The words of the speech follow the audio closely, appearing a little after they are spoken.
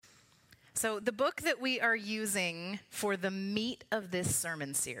So the book that we are using for the meat of this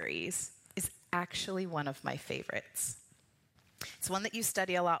sermon series is actually one of my favorites. It's one that you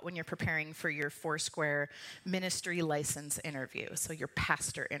study a lot when you're preparing for your Foursquare ministry license interview, so your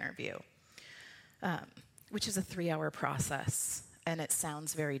pastor interview, which is a 3-hour process, and it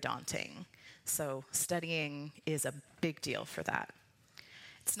sounds very daunting. So studying is a big deal for that.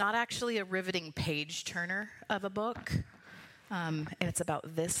 It's not actually a riveting page turner of a book, and it's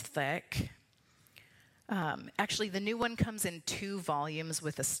about this thick. Actually, the new one comes in 2 volumes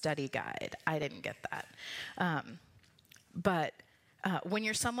with a study guide. I didn't get that. But when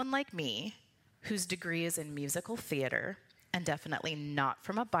you're someone like me, whose degree is in musical theater, and definitely not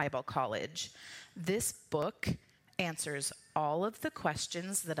from a Bible college, this book answers all of the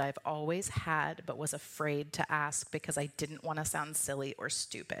questions that I've always had but was afraid to ask because I didn't want to sound silly or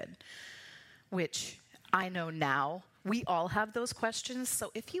stupid, which I know now. We all have those questions, so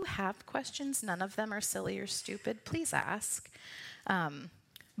if you have questions, none of them are silly or stupid, please ask.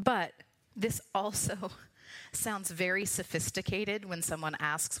 But this also sounds very sophisticated when someone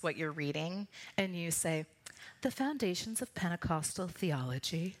asks what you're reading, and you say, "The Foundations of Pentecostal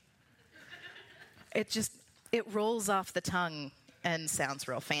Theology." It rolls off the tongue and sounds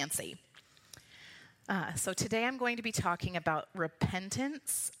real fancy. So today I'm going to be talking about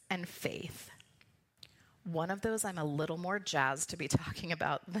repentance and faith. One of those I'm a little more jazzed to be talking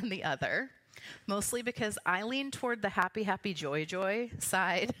about than the other, mostly because I lean toward the happy, happy, joy, joy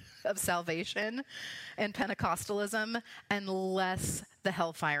side of salvation and Pentecostalism, and less the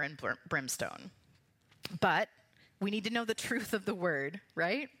hellfire and brimstone. But we need to know the truth of the word,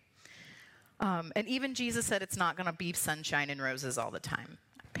 right? And even Jesus said it's not going to be sunshine and roses all the time.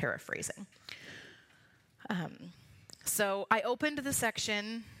 Paraphrasing. So I opened the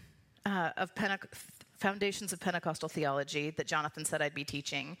section of Foundations of Pentecostal Theology that Jonathan said I'd be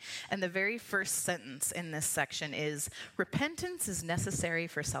teaching. And the very first sentence in this section is, repentance is necessary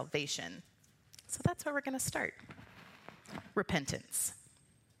for salvation. So that's where we're going to start. Repentance.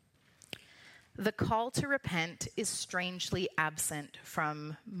 The call to repent is strangely absent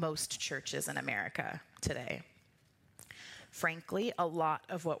from most churches in America today. Frankly, a lot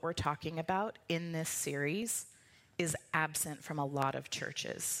of what we're talking about in this series is absent from a lot of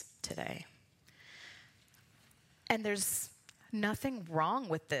churches today. And there's nothing wrong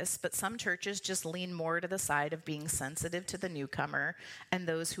with this, but some churches just lean more to the side of being sensitive to the newcomer and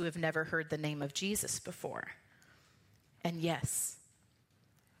those who have never heard the name of Jesus before. And yes,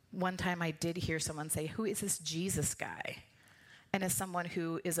 one time I did hear someone say, "Who is this Jesus guy?" And as someone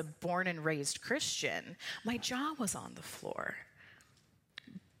who is a born and raised Christian, my jaw was on the floor.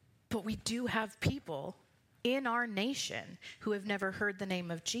 But we do have people in our nation who have never heard the name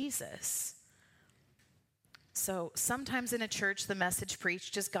of Jesus. So sometimes in a church, the message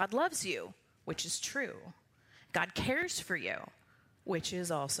preached is God loves you, which is true. God cares for you, which is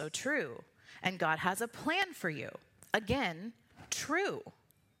also true. And God has a plan for you. Again, true.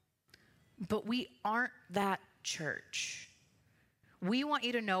 But we aren't that church. We want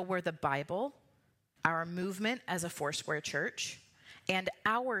you to know where the Bible, our movement as a Foursquare church, and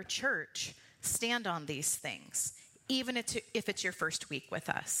our church stand on these things, even if it's your first week with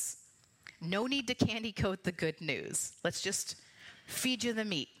us. No need to candy coat the good news. Let's just feed you the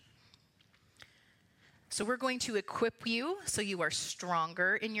meat. So we're going to equip you so you are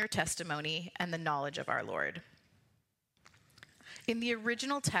stronger in your testimony and the knowledge of our Lord. In the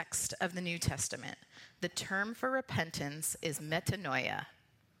original text of the New Testament, the term for repentance is metanoia.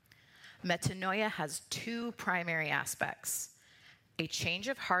 Metanoia has 2 primary aspects: a change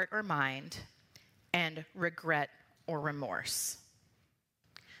of heart or mind, and regret or remorse.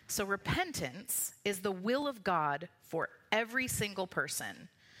 So repentance is the will of God for every single person.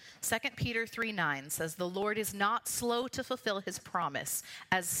 2 Peter 3:9 says, "The Lord is not slow to fulfill his promise,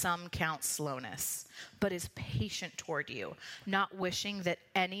 as some count slowness, but is patient toward you, not wishing that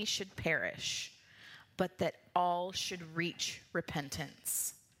any should perish, but that all should reach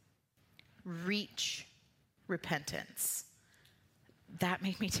repentance." Reach repentance. That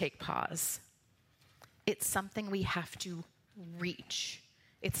made me take pause. It's something we have to reach.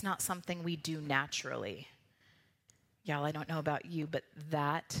 It's not something we do naturally. Y'all, I don't know about you, but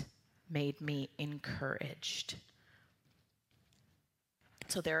that made me encouraged.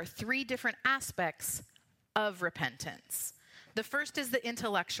 So there are 3 different aspects of repentance. The first is the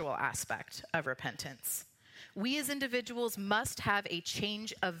intellectual aspect of repentance. We as individuals must have a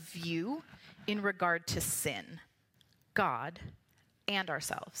change of view in regard to sin, God, and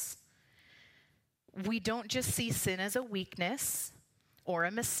ourselves. We don't just see sin as a weakness or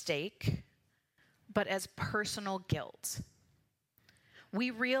a mistake, but as personal guilt.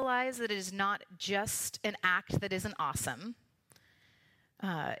 we realize that it is not just an act that isn't awesome.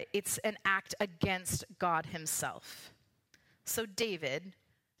 It's an act against God himself. So David,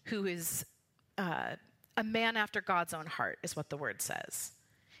 who is a man after God's own heart, is what the word says.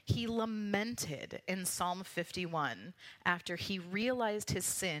 He lamented in Psalm 51 after he realized his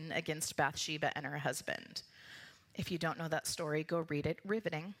sin against Bathsheba and her husband. If you don't know that story, go read it.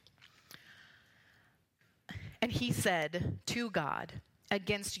 Riveting. And he said to God,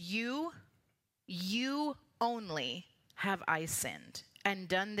 against you, you only have I sinned and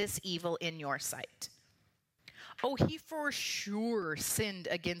done this evil in your sight. Oh, he for sure sinned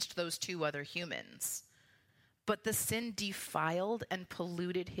against those two other humans. But the sin defiled and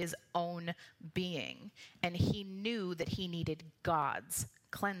polluted his own being, and he knew that he needed God's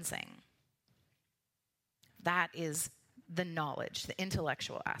cleansing. That is the knowledge, the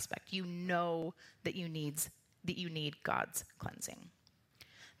intellectual aspect. You know that you need God's cleansing.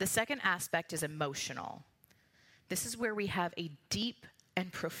 The second aspect is emotional. This is where we have a deep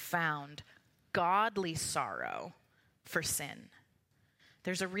and profound godly sorrow for sin.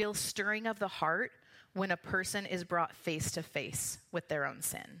 There's a real stirring of the heart when a person is brought face to face with their own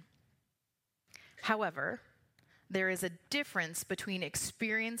sin. However, there is a difference between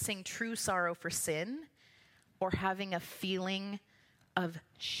experiencing true sorrow for sin or having a feeling of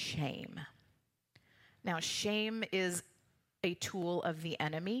shame. Now, shame is a tool of the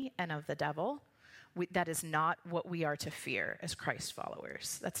enemy and of the devil. That is not what we are to fear as Christ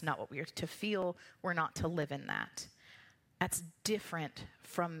followers. That's not what we are to feel. We're not to live in that. That's different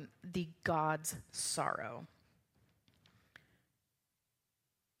from the God's sorrow.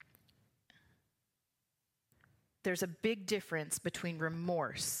 There's a big difference between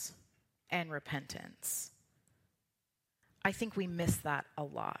remorse and repentance. I think we miss that a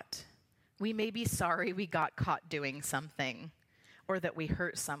lot. We may be sorry we got caught doing something or that we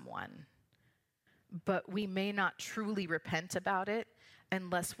hurt someone, but we may not truly repent about it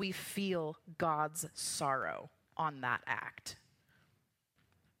unless we feel God's sorrow on that act.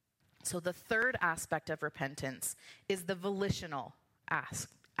 So the third aspect of repentance is the volitional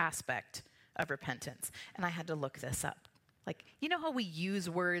aspect of repentance. And I had to look this up. Like, you know how we use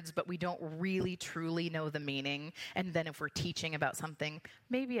words, but we don't really truly know the meaning? And then if we're teaching about something,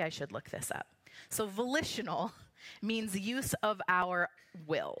 maybe I should look this up. So volitional means use of our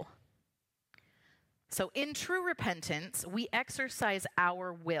will. So in true repentance, we exercise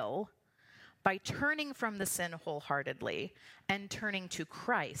our will by turning from the sin wholeheartedly and turning to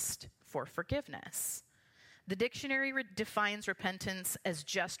Christ for forgiveness. The dictionary defines repentance as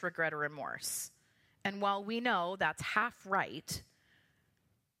just regret or remorse. And while we know that's half right,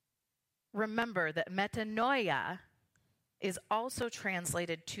 remember that metanoia is also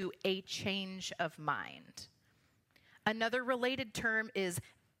translated to a change of mind. Another related term is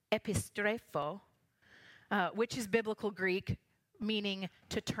epistrepho, which is biblical Greek, meaning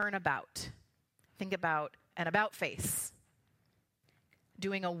to turn about. Think about an about face.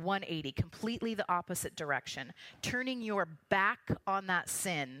 Doing a 180, completely the opposite direction. Turning your back on that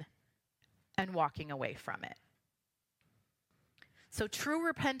sin and walking away from it. So true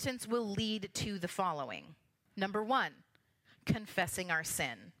repentance will lead to the following. Number 1, confessing our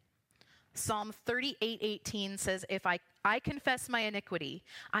sin. Psalm 38:18 says, if I confess my iniquity,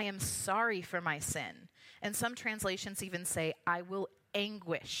 I am sorry for my sin. And some translations even say, I will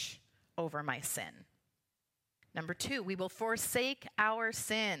anguish over my sin. Number 2, we will forsake our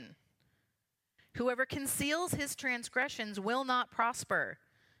sin. Whoever conceals his transgressions will not prosper,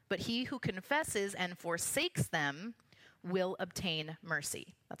 but he who confesses and forsakes them will obtain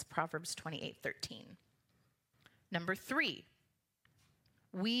mercy. That's Proverbs 28:13. Number 3,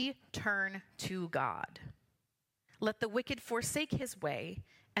 we turn to God. Let the wicked forsake his way,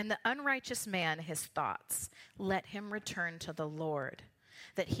 and the unrighteous man his thoughts. Let him return to the Lord,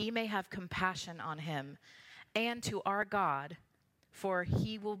 that he may have compassion on him, and to our God, for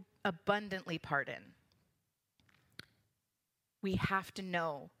he will abundantly pardon. We have to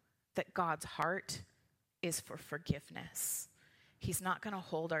know that God's heart is for forgiveness. He's not going to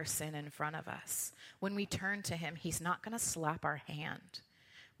hold our sin in front of us. When we turn to him, he's not going to slap our hand.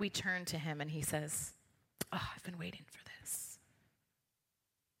 We turn to him and he says, oh, I've been waiting for this.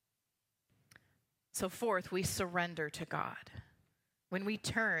 So fourth, we surrender to God. When we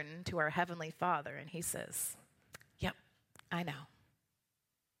turn to our Heavenly Father and he says, yep, I know.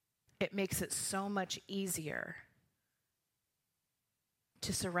 It makes it so much easier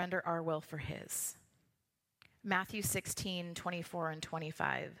to surrender our will for his. Matthew 16:24 and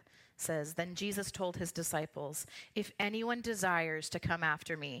 25 says, "Then Jesus told his disciples, 'If anyone desires to come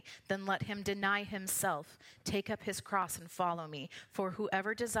after me, then let him deny himself, take up his cross and follow me. For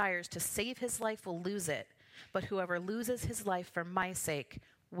whoever desires to save his life will lose it, but whoever loses his life for my sake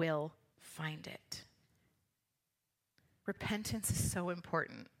will find it.'" Repentance is so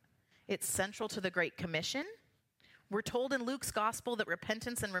important. It's central to the Great Commission. We're told in Luke's gospel that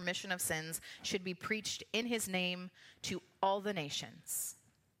repentance and remission of sins should be preached in his name to all the nations.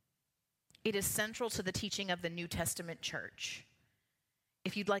 It is central to the teaching of the New Testament church.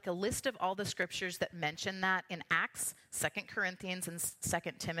 If you'd like a list of all the scriptures that mention that in Acts, 2 Corinthians, and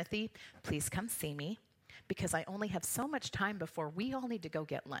 2 Timothy, please come see me, because I only have so much time before we all need to go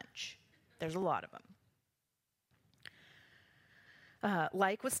get lunch. There's a lot of them.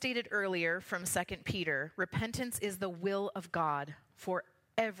 Like was stated earlier from 2 Peter, repentance is the will of God for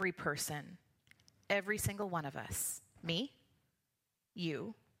every person, every single one of us. Me,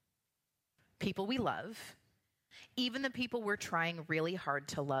 you, people we love, even the people we're trying really hard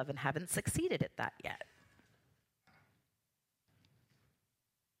to love and haven't succeeded at that yet.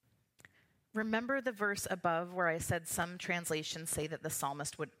 Remember the verse above where I said some translations say that the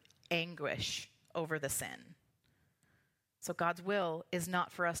psalmist would anguish over the sin. So God's will is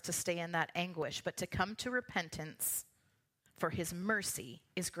not for us to stay in that anguish, but to come to repentance, for his mercy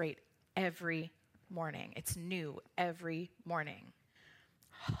is great every morning. It's new every morning.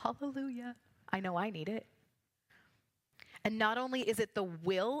 Hallelujah. I know I need it. And not only is it the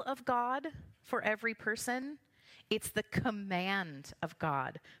will of God for every person, it's the command of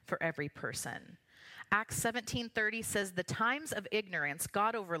God for every person. Acts 17:30 says, "The times of ignorance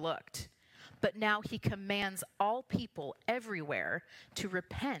God overlooked, but now he commands all people everywhere to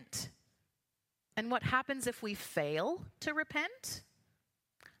repent." And what happens if we fail to repent?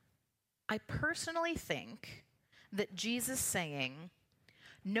 I personally think that Jesus saying,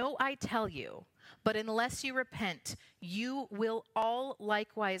 "No, I tell you, but unless you repent, you will all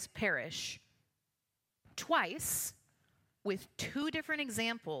likewise perish," twice, with two different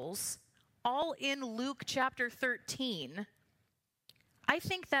examples, all in Luke chapter 13, I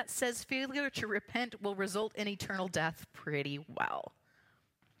think that says failure to repent will result in eternal death pretty well.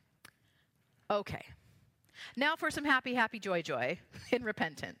 Okay, now for some happy, happy, joy, joy in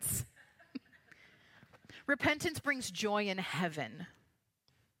repentance. Repentance brings joy in heaven.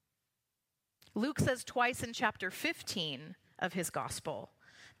 Luke says twice in chapter 15 of his gospel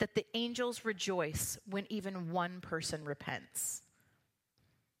that the angels rejoice when even one person repents.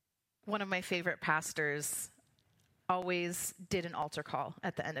 One of my favorite pastors always did an altar call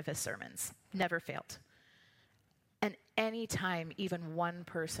at the end of his sermons. Never failed. And anytime even one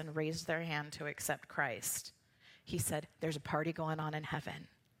person raised their hand to accept Christ, he said, "There's a party going on in heaven."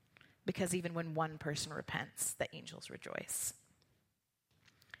 Because even when one person repents, the angels rejoice.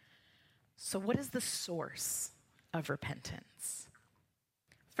 So what is the source of repentance?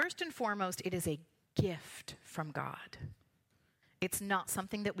 First and foremost, it is a gift from God. It's not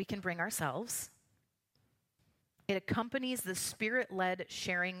something that we can bring ourselves. It accompanies the Spirit-led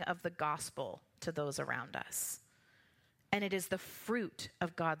sharing of the gospel to those around us. And it is the fruit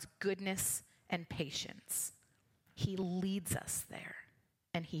of God's goodness and patience. He leads us there,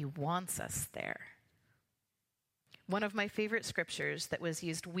 and he wants us there. One of my favorite scriptures that was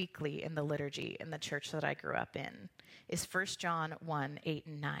used weekly in the liturgy in the church that I grew up in is 1 John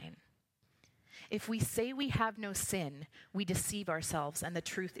 1:8-9. "If we say we have no sin, we deceive ourselves, and the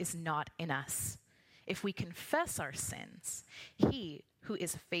truth is not in us. If we confess our sins, he who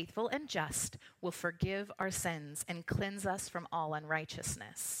is faithful and just will forgive our sins and cleanse us from all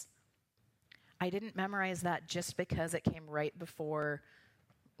unrighteousness." I didn't memorize that just because it came right before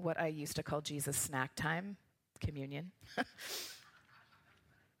what I used to call Jesus snack time, communion.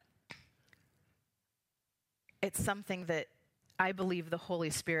 It's something that I believe the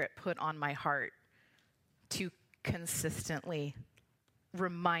Holy Spirit put on my heart to consistently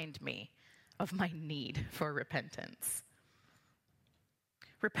remind me of my need for repentance.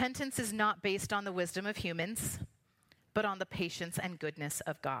 Repentance is not based on the wisdom of humans, but on the patience and goodness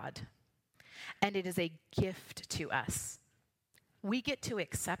of God. And it is a gift to us. We get to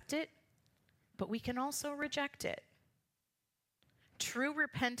accept it, but we can also reject it. True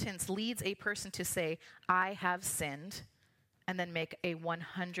repentance leads a person to say, "I have sinned," and then make a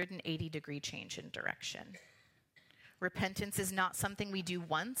 180-degree change in direction. Repentance is not something we do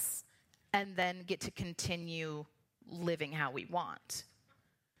once and then get to continue living how we want.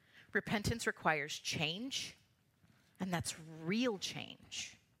 Repentance requires change, and that's real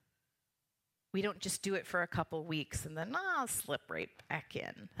change. We don't just do it for a couple weeks and then, I'll slip right back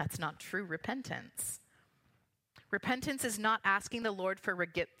in. That's not true repentance. Repentance is not asking the Lord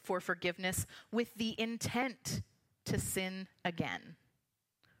for forgiveness with the intent to sin again.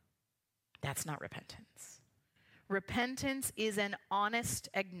 That's not repentance. Repentance is an honest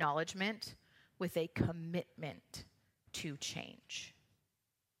acknowledgement with a commitment to change.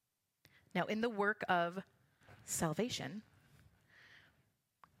 Now, in the work of salvation,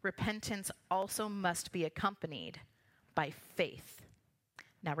 repentance also must be accompanied by faith.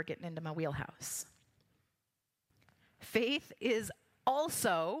 Now we're getting into my wheelhouse. Faith is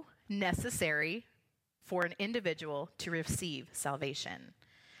also necessary for an individual to receive salvation.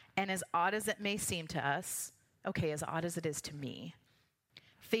 And as odd as it may seem to us, okay, as odd as it is to me,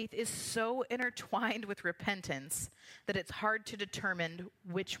 faith is so intertwined with repentance that it's hard to determine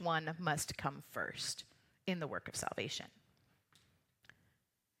which one must come first in the work of salvation.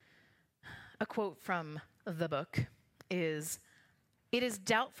 A quote from the book is, "It is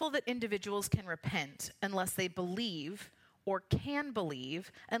doubtful that individuals can repent unless they believe, or can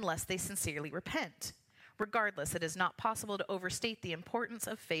believe unless they sincerely repent. Regardless, it is not possible to overstate the importance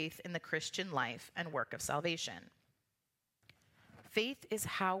of faith in the Christian life and work of salvation." Faith is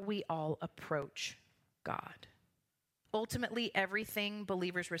how we all approach God. Ultimately, everything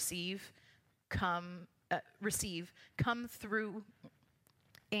believers receive come through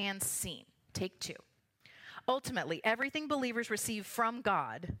and seen. Take two. Ultimately, everything believers receive from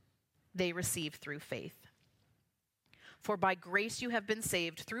God, they receive through faith. For by grace you have been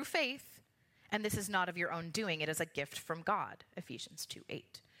saved through faith, and this is not of your own doing, it is a gift from God. Ephesians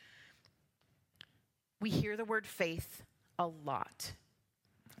 2:8. We hear the word faith a lot.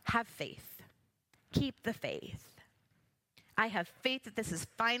 Have faith. Keep the faith. I have faith that this is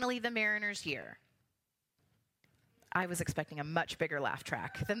finally the Mariners' year. I was expecting a much bigger laugh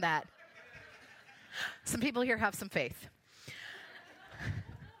track than that. Some people here have some faith.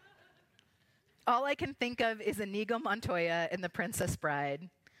 All I can think of is Inigo Montoya in The Princess Bride.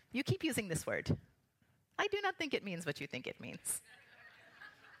 You keep using this word. I do not think it means what you think it means.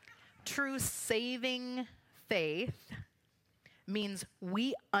 True saving faith means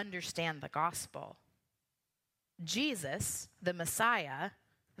we understand the gospel. Jesus, the Messiah,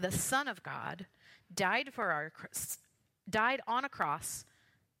 the Son of God, died on a cross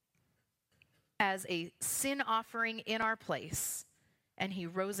as a sin offering in our place, and he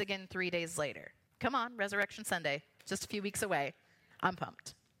rose again 3 days later. Come on, Resurrection Sunday, just a few weeks away. I'm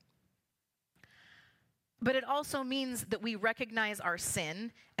pumped. But it also means that we recognize our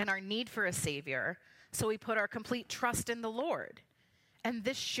sin and our need for a Savior, so we put our complete trust in the Lord. And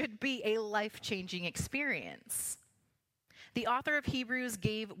this should be a life-changing experience. The author of Hebrews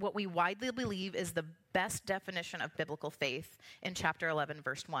gave what we widely believe is the best definition of biblical faith in chapter 11,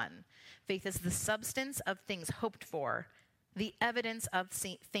 verse 1. Faith is the substance of things hoped for, the evidence of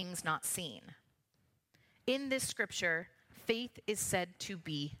things not seen. In this scripture, faith is said to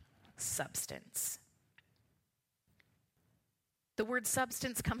be substance. The word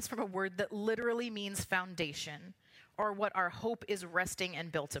substance comes from a word that literally means foundation, or what our hope is resting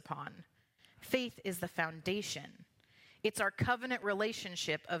and built upon. Faith is the foundation. It's our covenant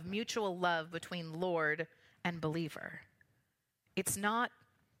relationship of mutual love between Lord and believer. It's not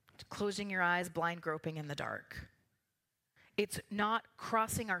closing your eyes, blind groping in the dark. It's not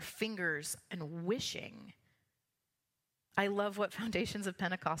crossing our fingers and wishing. I love what Foundations of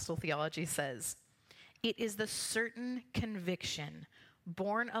Pentecostal Theology says. It is the certain conviction,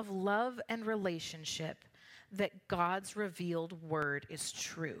 born of love and relationship, that God's revealed word is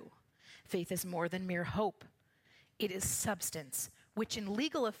true. Faith is more than mere hope. It is substance, which in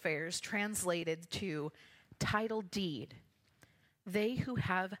legal affairs translated to title deed. They who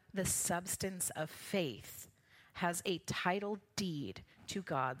have the substance of faith has a title deed to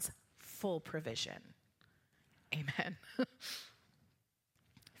God's full provision. Amen.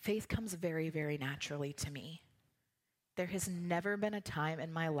 Faith comes very, very naturally to me. There has never been a time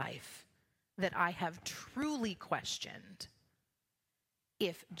in my life that I have truly questioned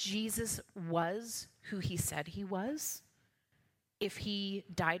if Jesus was who he said he was, if he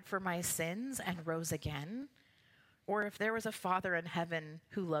died for my sins and rose again, or if there was a Father in heaven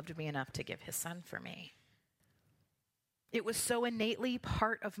who loved me enough to give his son for me. It was so innately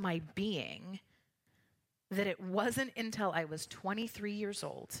part of my being that it wasn't until I was 23 years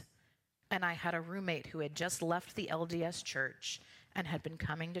old and I had a roommate who had just left the LDS church and had been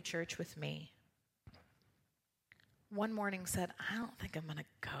coming to church with me. One morning said, I don't think I'm going to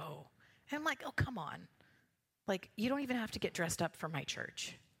go. And I'm like, oh, come on. Like, you don't even have to get dressed up for my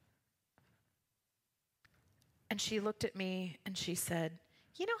church. And she looked at me and she said,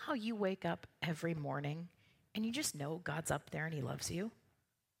 you know how you wake up every morning and you just know God's up there and he loves you?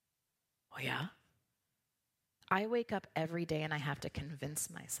 Oh, yeah? I wake up every day and I have to convince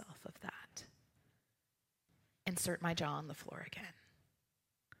myself of that. Insert my jaw on the floor again.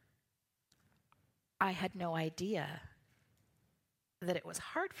 I had no idea that it was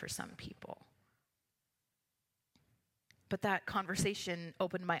hard for some people. But that conversation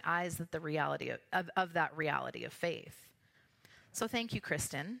opened my eyes at the reality of that reality of faith. So thank you,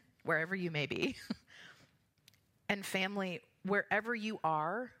 Kristen, wherever you may be. And family, wherever you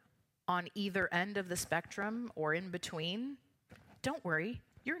are on either end of the spectrum or in between, don't worry,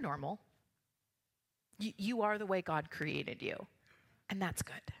 you're normal. You are the way God created you, and that's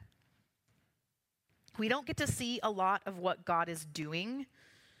good. We don't get to see a lot of what God is doing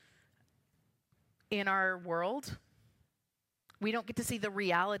in our world. We don't get to see the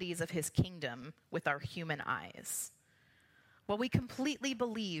realities of his kingdom with our human eyes. Well, we completely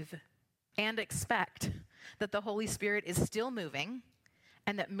believe and expect that the Holy Spirit is still moving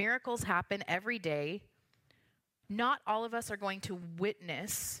and that miracles happen every day. Not all of us are going to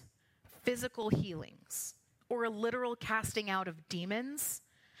witness physical healings or a literal casting out of demons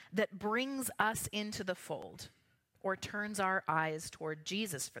that brings us into the fold or turns our eyes toward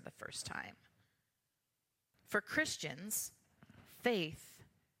Jesus for the first time. For Christians, faith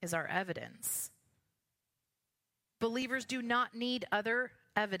is our evidence. Believers do not need other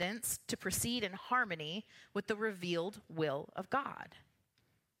evidence to proceed in harmony with the revealed will of God.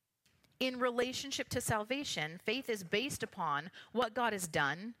 In relationship to salvation, faith is based upon what God has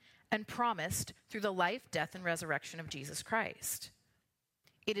done and promised through the life, death, and resurrection of Jesus Christ.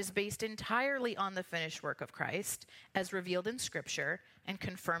 It is based entirely on the finished work of Christ, as revealed in Scripture and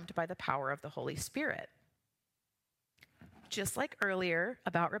confirmed by the power of the Holy Spirit. Just like earlier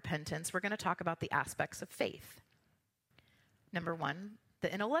about repentance, we're going to talk about the aspects of faith. Number one,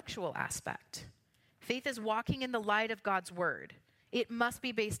 the intellectual aspect. Faith is walking in the light of God's word. It must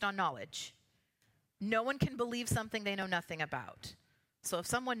be based on knowledge. No one can believe something they know nothing about. So if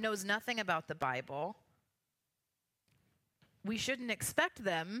someone knows nothing about the Bible, we shouldn't expect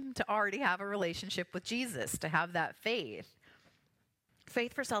them to already have a relationship with Jesus, to have that faith.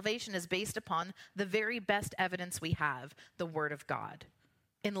 Faith for salvation is based upon the very best evidence we have, the Word of God,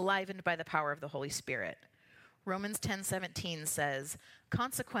 enlivened by the power of the Holy Spirit. Romans 10:17 says,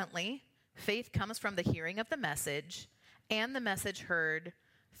 "Consequently, faith comes from the hearing of the message, and the message heard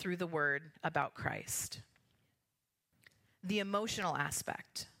through the word about Christ." The emotional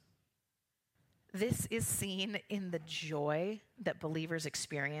aspect. This is seen in the joy that believers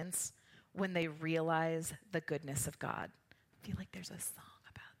experience when they realize the goodness of God. I feel like there's a song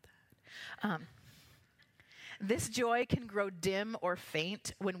about that. This joy can grow dim or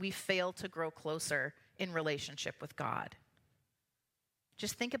faint when we fail to grow closer in relationship with God.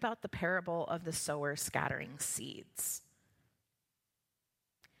 Just think about the parable of the sower scattering seeds.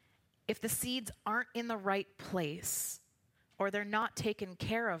 If the seeds aren't in the right place or they're not taken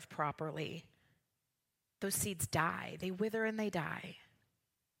care of properly, those seeds die. They wither and they die.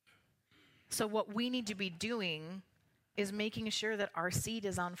 So what we need to be doing is making sure that our seed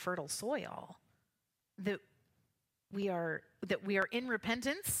is on fertile soil, that we are in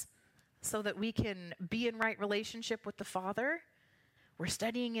repentance so that we can be in right relationship with the Father. We're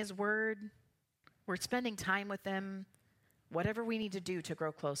studying his word. We're spending time with him, whatever we need to do to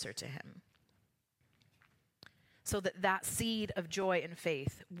grow closer to him, so that that seed of joy and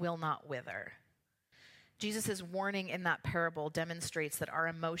faith will not wither. Jesus' warning in that parable demonstrates that our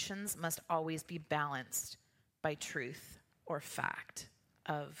emotions must always be balanced by truth or fact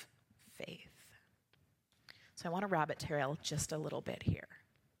of faith. So I want to rabbit trail just a little bit here.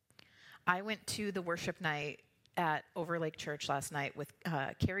 I went to the worship night at Overlake Church last night with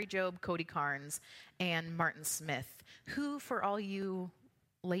Carrie Job, Cody Carnes, and Martin Smith, who, for all you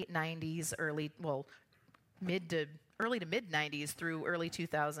late 90s, early to mid 90s through early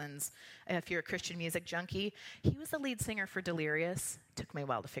 2000s, if you're a Christian music junkie, he was the lead singer for Delirious. It took me a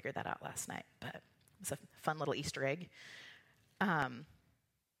while to figure that out last night, but it was a fun little Easter egg.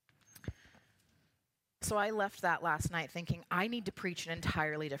 So I left that last night thinking, I need to preach an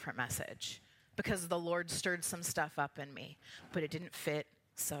entirely different message because the Lord stirred some stuff up in me, but it didn't fit,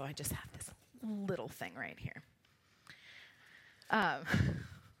 so I just have this little thing right here.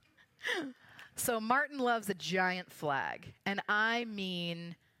 So Martin loves a giant flag, and I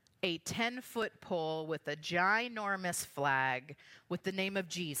mean a 10-foot pole with a ginormous flag with the name of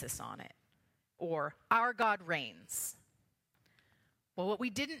Jesus on it, or Our God Reigns. Well, what we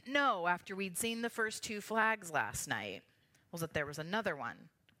didn't know after we'd seen the first two flags last night was that there was another one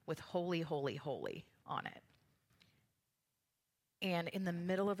with Holy, Holy, Holy on it. And in the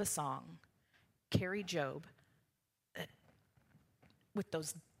middle of a song, Carrie Job, with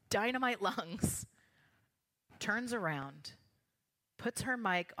those dynamite lungs, turns around, puts her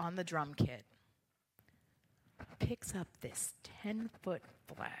mic on the drum kit, picks up this 10-foot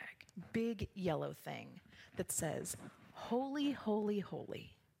flag, big yellow thing that says, "Holy, holy,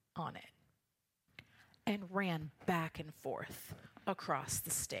 holy," on it, and ran back and forth across the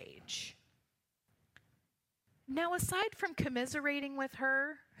stage. Now, aside from commiserating with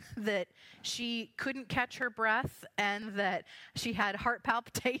her that she couldn't catch her breath and that she had heart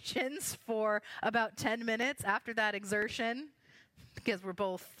palpitations for about 10 minutes after that exertion, because we're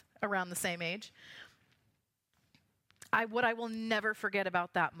both around the same age, what I will never forget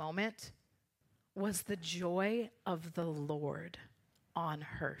about that moment was the joy of the Lord on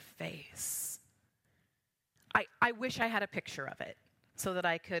her face. I wish I had a picture of it so that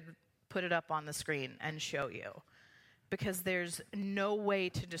I could put it up on the screen and show you, because there's no way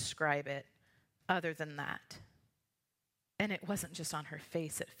to describe it other than that. And it wasn't just on her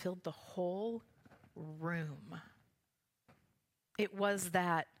face, it filled the whole room. It was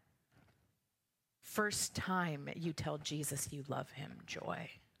that first time you tell Jesus you love him joy.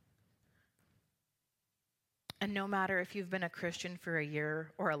 And no matter if you've been a Christian for a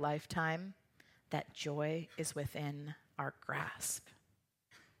year or a lifetime, that joy is within our grasp.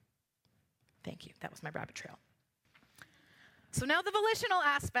 Thank you. That was my rabbit trail. So now the volitional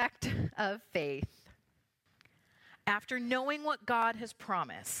aspect of faith. After knowing what God has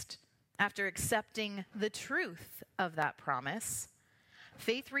promised, after accepting the truth of that promise,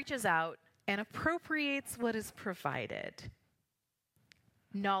 faith reaches out and appropriates what is provided.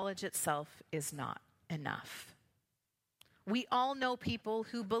 Knowledge itself is not enough. We all know people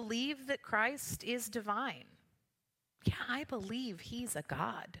who believe that Christ is divine. Yeah, I believe he's a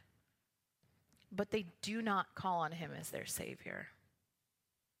God. But they do not call on him as their Savior.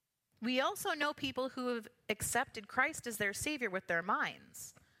 We also know people who have accepted Christ as their Savior with their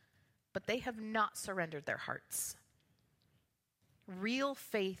minds, but they have not surrendered their hearts. Real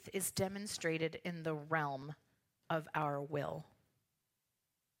faith is demonstrated in the realm of our will.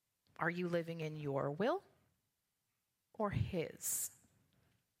 Are you living in your will or his?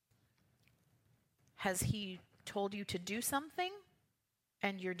 Has he told you to do something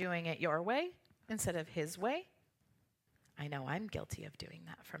and you're doing it your way instead of his way? I know I'm guilty of doing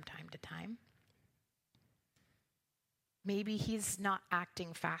that from time to time. Maybe he's not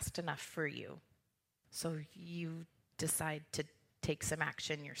acting fast enough for you, so you decide to take some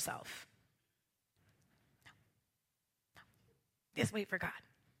action yourself. No. Just wait for God.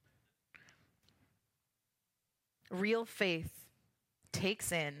 Real faith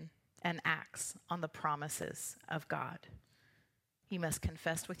takes in and acts on the promises of God. You must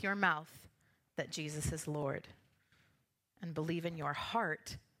confess with your mouth that Jesus is Lord and believe in your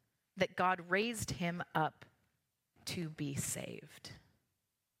heart that God raised him up to be saved.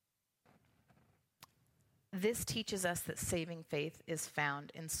 This teaches us that saving faith is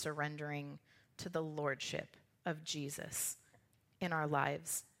found in surrendering to the lordship of Jesus in our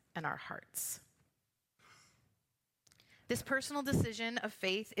lives and our hearts. This personal decision of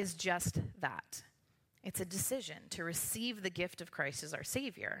faith is just that. It's a decision to receive the gift of Christ as our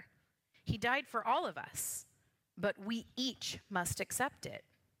Savior. He died for all of us, but we each must accept it.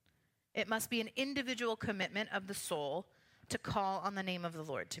 It must be an individual commitment of the soul to call on the name of the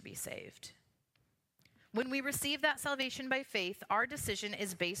Lord to be saved. When we receive that salvation by faith, our decision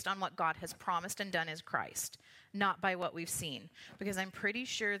is based on what God has promised and done as Christ, not by what we've seen. Because I'm pretty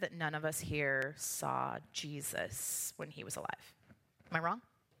sure that none of us here saw Jesus when he was alive. Am I wrong?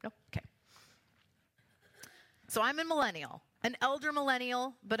 No? Okay. So I'm a millennial, an elder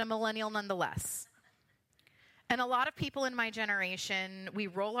millennial, but a millennial nonetheless. And a lot of people in my generation, we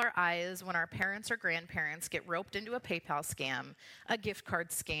roll our eyes when our parents or grandparents get roped into a PayPal scam, a gift card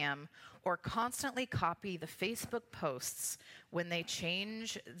scam, or constantly copy the Facebook posts when they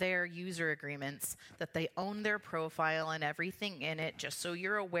change their user agreements that they own their profile and everything in it. Just so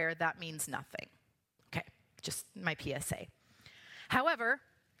you're aware, that means nothing. Okay, just my PSA. However,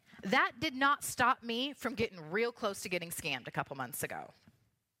 that did not stop me from getting real close to getting scammed a couple months ago.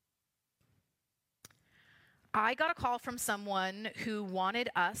 I got a call from someone who wanted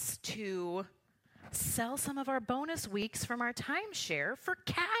us to sell some of our bonus weeks from our timeshare for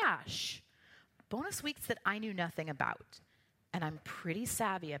cash. Bonus weeks that I knew nothing about. And I'm pretty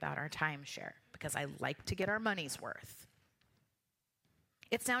savvy about our timeshare because I like to get our money's worth.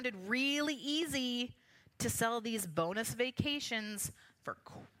 It sounded really easy to sell these bonus vacations for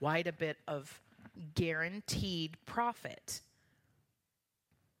quite a bit of guaranteed profit.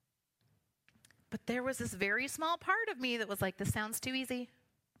 But there was this very small part of me that was like, this sounds too easy.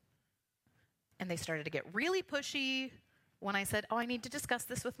 And they started to get really pushy when I said, I need to discuss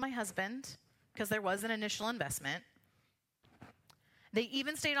this with my husband. because there was an initial investment. They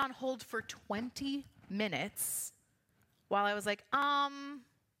even stayed on hold for 20 minutes while I was like,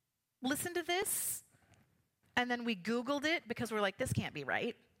 listen to this. And then we Googled it because we're like, this can't be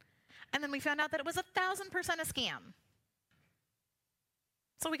right. And then we found out that it was 1,000% a scam.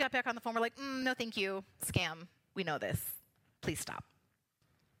 So we got back on the phone. We're like, no, thank you. Scam. We know this. Please stop.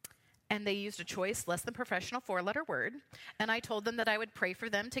 And they used a choice, less than professional, 4-letter word. And I told them that I would pray for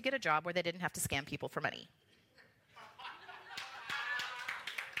them to get a job where they didn't have to scam people for money.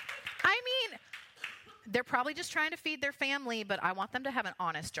 I mean, they're probably just trying to feed their family, but I want them to have an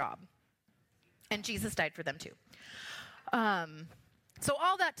honest job. And Jesus died for them too. So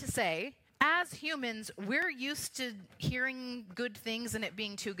all that to say, as humans, we're used to hearing good things and it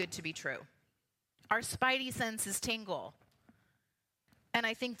being too good to be true. Our spidey senses tingle. And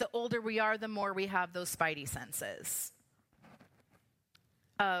I think the older we are, the more we have those spidey senses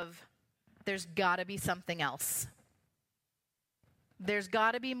of there's got to be something else. There's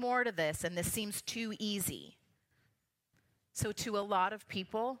got to be more to this, and this seems too easy. So to a lot of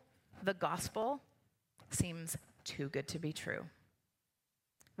people, the gospel seems too good to be true,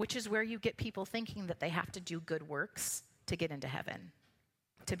 which is where you get people thinking that they have to do good works to get into heaven,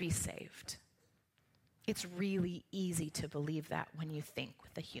 to be saved. It's really easy to believe that when you think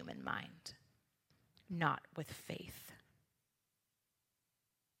with the human mind, not with faith.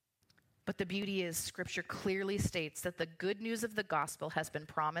 But the beauty is, Scripture clearly states that the good news of the gospel has been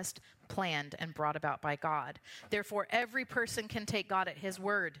promised, planned, and brought about by God. Therefore, every person can take God at his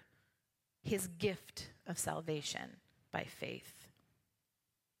word, his gift of salvation by faith.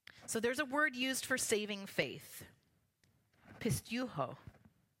 So there's a word used for saving faith, pisteuo.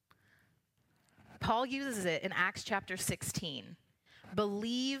 Paul uses it in Acts chapter 16.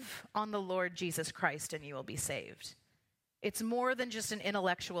 Believe on the Lord Jesus Christ and you will be saved. It's more than just an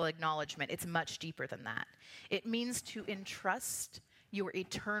intellectual acknowledgement. It's much deeper than that. It means to entrust your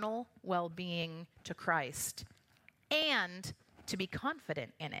eternal well-being to Christ and to be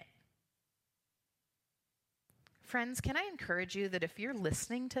confident in it. Friends, can I encourage you that if you're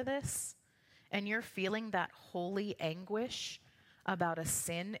listening to this and you're feeling that holy anguish about a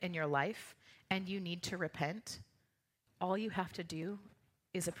sin in your life and you need to repent, all you have to do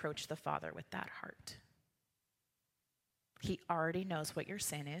is approach the Father with that heart. He already knows what your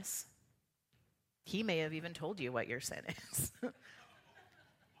sin is. He may have even told you what your sin is.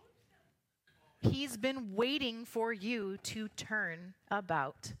 He's been waiting for you to turn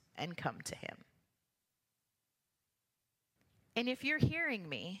about and come to him. And if you're hearing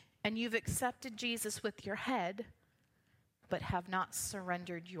me and you've accepted Jesus with your head, but have not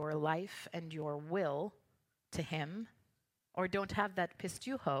surrendered your life and your will to him, or don't have that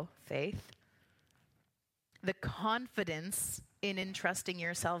pisteuo faith, the confidence in entrusting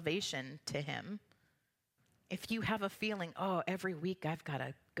your salvation to him, if you have a feeling, every week I've got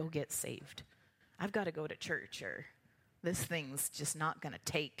to go get saved, I've got to go to church, or this thing's just not going to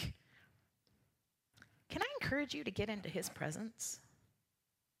take, can I encourage you to get into his presence?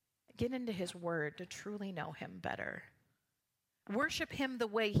 Get into his word to truly know him better. Worship him the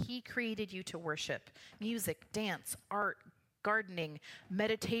way he created you to worship. Music, dance, art, gardening,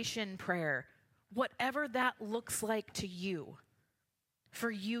 meditation, prayer, whatever that looks like to you, for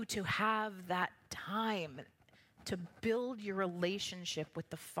you to have that time to build your relationship with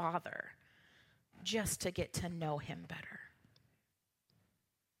the Father, just to get to know him better.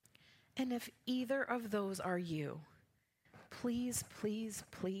 And if either of those are you, please, please,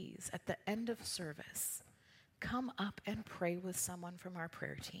 please, at the end of service, come up and pray with someone from our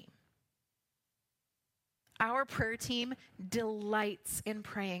prayer team. Our prayer team delights in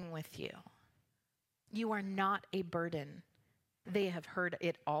praying with you. You are not a burden. They have heard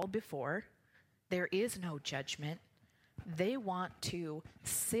it all before. There is no judgment. They want to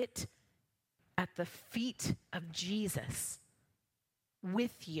sit at the feet of Jesus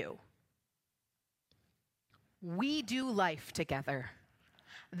with you. We do life together.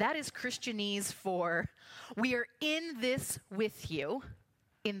 That is Christianese for we are in this with you,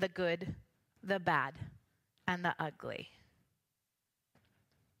 in the good, the bad, and the ugly.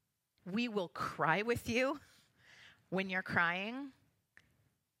 We will cry with you when you're crying.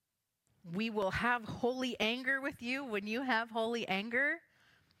 We will have holy anger with you when you have holy anger.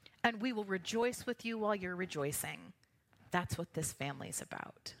 And we will rejoice with you while you're rejoicing. That's what this family's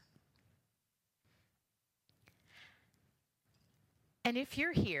about. And if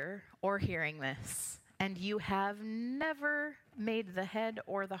you're here or hearing this and you have never made the head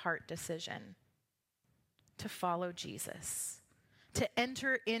or the heart decision to follow Jesus, to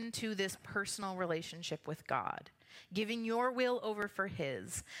enter into this personal relationship with God, giving your will over for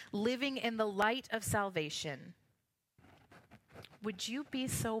his, living in the light of salvation. Would you be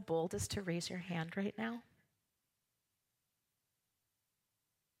so bold as to raise your hand right now?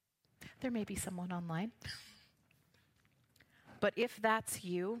 There may be someone online. But if that's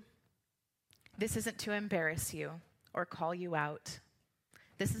you, this isn't to embarrass you or call you out.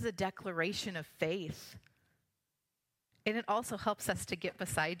 This is a declaration of faith. And it also helps us to get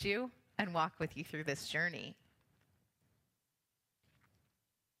beside you and walk with you through this journey.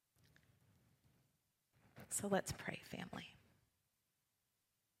 So let's pray, family.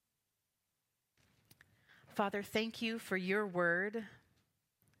 Father, thank you for your word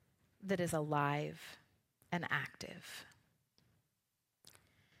that is alive and active.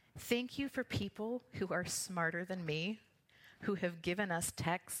 Thank you for people who are smarter than me, who have given us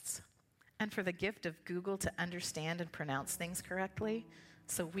texts, and for the gift of Google to understand and pronounce things correctly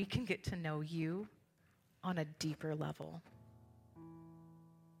so we can get to know you on a deeper level.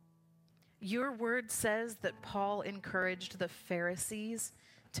 Your word says that Paul encouraged the Pharisees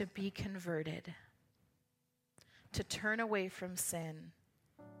to be converted, to turn away from sin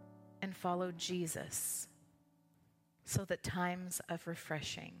and follow Jesus so that times of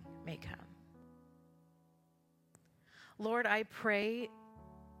refreshing may come. Lord, I pray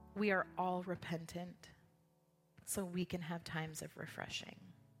we are all repentant so we can have times of refreshing.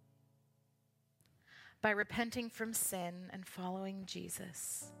 By repenting from sin and following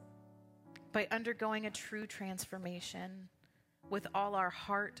Jesus, by undergoing a true transformation with all our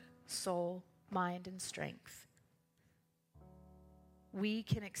heart, soul, mind, and strength, we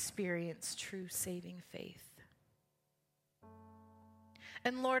can experience true saving faith.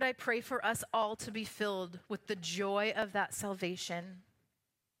 And Lord, I pray for us all to be filled with the joy of that salvation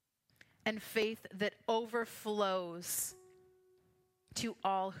and faith that overflows to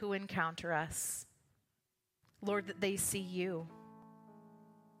all who encounter us. Lord, that they see you.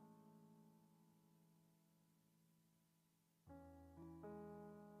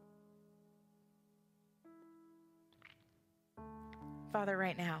 Father,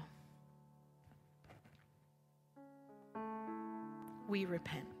 right now, we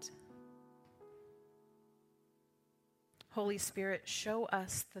repent. Holy Spirit, show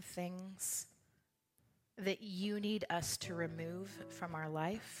us the things that you need us to remove from our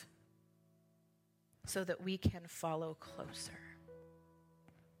life so that we can follow closer,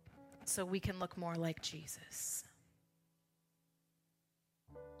 so we can look more like Jesus.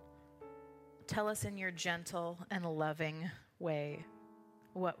 Tell us in your gentle and loving way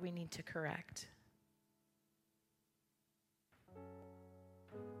what we need to correct.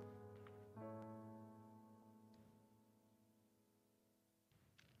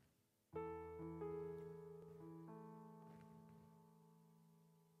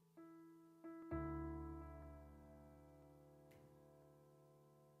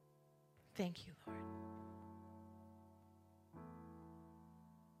 Thank you, Lord.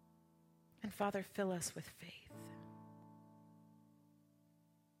 And Father, fill us with faith.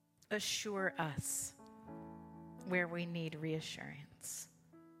 Assure us where we need reassurance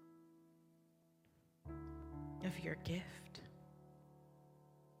of your gift.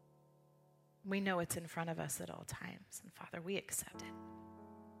 We know it's in front of us at all times. And Father, we accept it.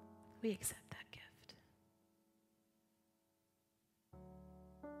 We accept that gift.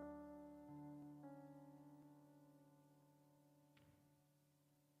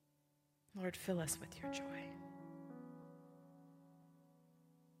 Lord, fill us with your joy.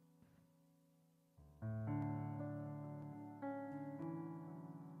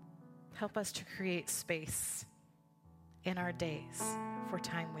 Help us to create space in our days for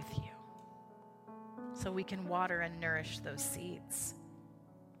time with you so we can water and nourish those seeds.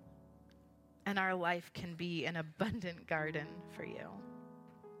 And our life can be an abundant garden for you,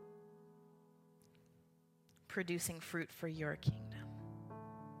 producing fruit for your kingdom.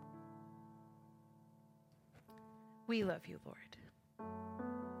 We love you, Lord.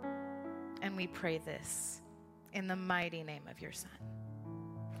 And we pray this in the mighty name of your Son,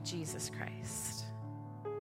 Jesus Christ.